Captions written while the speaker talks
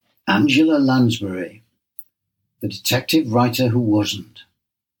Angela Lansbury, the detective writer who wasn't.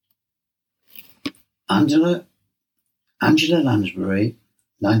 Angela Lansbury,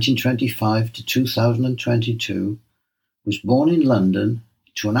 1925 to 2022, was born in London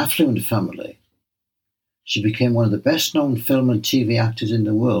to an affluent family. She became one of the best-known film and TV actors in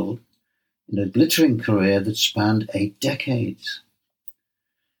the world in a glittering career that spanned 8 decades.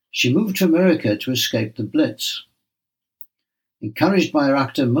 She moved to America to escape the Blitz. Encouraged by her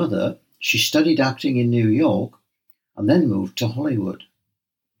actor mother, she studied acting in New York and then moved to Hollywood.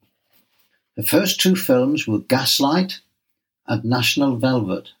 Her first 2 films were Gaslight and National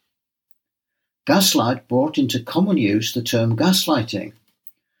Velvet. Gaslight brought into common use the term gaslighting,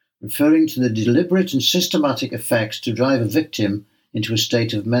 referring to the deliberate and systematic effects to drive a victim into a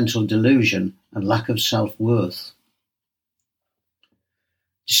state of mental delusion and lack of self-worth.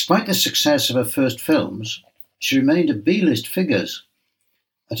 Despite the success of her first films, she remained a B-list figure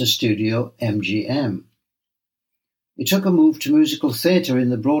at a studio, MGM. It took a move to musical theatre in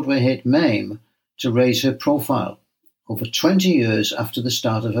the Broadway hit Mame to raise her profile, over 20 years after the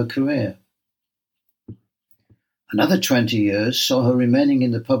start of her career. Another 20 years saw her remaining in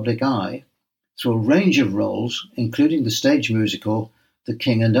the public eye through a range of roles, including the stage musical The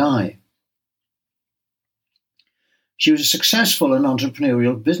King and I. She was a successful and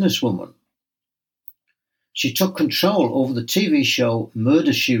entrepreneurial businesswoman. She took control over the TV show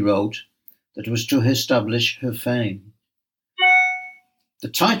Murder, She Wrote that was to establish her fame. The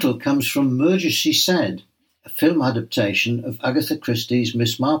title comes from Murder, She Said, a film adaptation of Agatha Christie's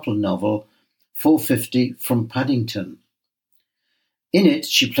Miss Marple novel 450 from Paddington. In it,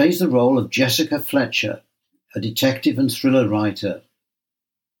 she plays the role of Jessica Fletcher, a detective and thriller writer.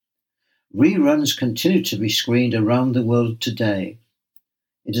 Reruns continue to be screened around the world today.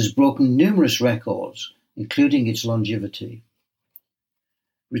 It has broken numerous records, including its longevity.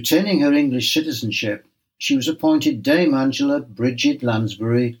 Retaining her English citizenship, she was appointed Dame Angela Bridget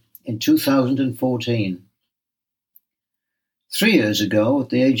Lansbury in 2014. 3 years ago, at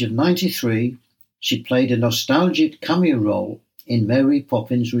the age of 93, she played a nostalgic cameo role in Mary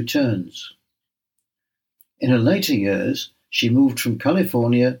Poppins Returns. In her later years, she moved from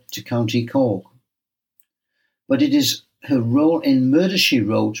California to County Cork. But it is her role in Murder, She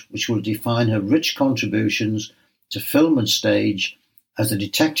Wrote which will define her rich contributions to film and stage as a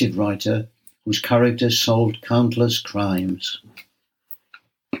detective writer whose character solved countless crimes.